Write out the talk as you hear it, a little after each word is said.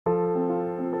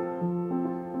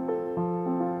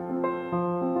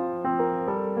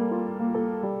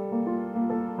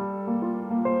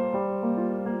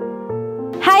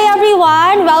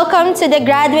everyone! Welcome to the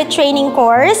graduate training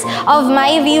course of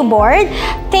myViewBoard.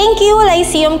 Thank you,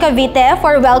 Lyceum Cavite,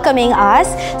 for welcoming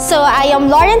us. So I am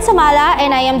Lauren Samala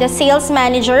and I am the Sales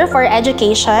Manager for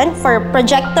Education for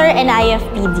Projector and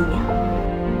IFPD.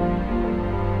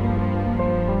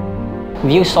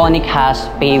 ViewSonic has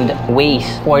paved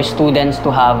ways for students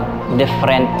to have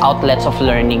different outlets of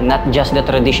learning, not just the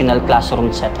traditional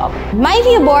classroom setup.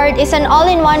 myViewBoard is an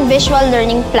all-in-one visual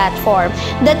learning platform.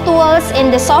 The tools in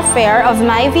the software of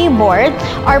myViewBoard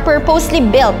are purposely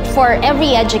built for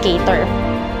every educator.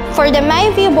 For the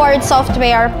myViewBoard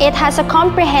software, it has a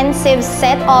comprehensive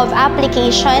set of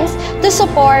applications to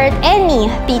support any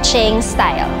teaching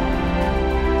style.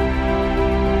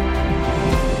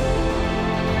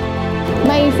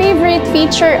 My favorite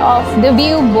feature of the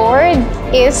ViewBoard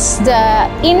is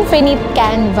the infinite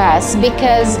canvas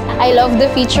because I love the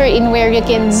feature in where you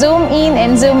can zoom in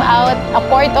and zoom out a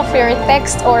part of your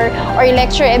text or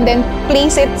lecture and then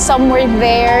place it somewhere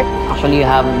there. Actually, you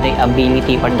have the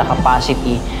ability or the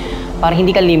capacity para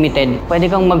hindi ka limited. Pwede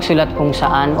kang magsulat kung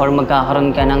saan or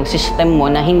magkakaroon ka ng system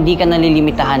mo na hindi ka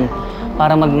nalilimitahan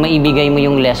para maibigay mo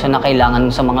yung lesson na kailangan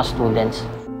mo sa mga students.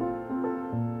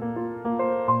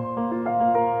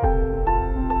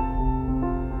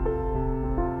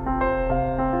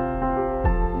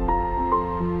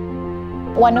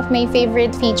 One of my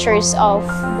favorite features of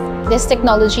this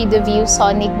technology, the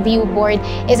ViewSonic ViewBoard,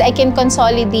 is I can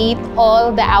consolidate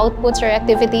all the outputs or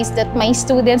activities that my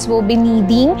students will be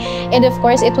needing. And of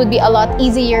course, it would be a lot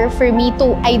easier for me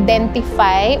to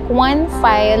identify one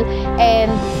file,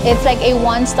 and it's like a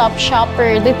one-stop shop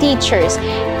for the teachers.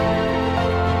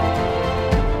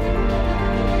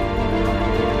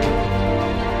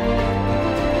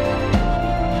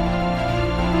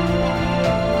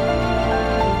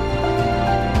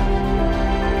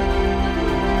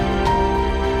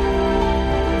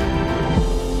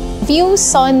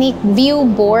 ViewSonic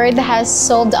ViewBoard has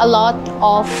solved a lot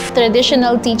of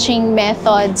traditional teaching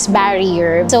methods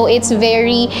barrier. So it's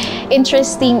very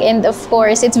interesting and of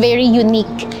course, it's very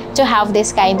unique to have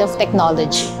this kind of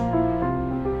technology.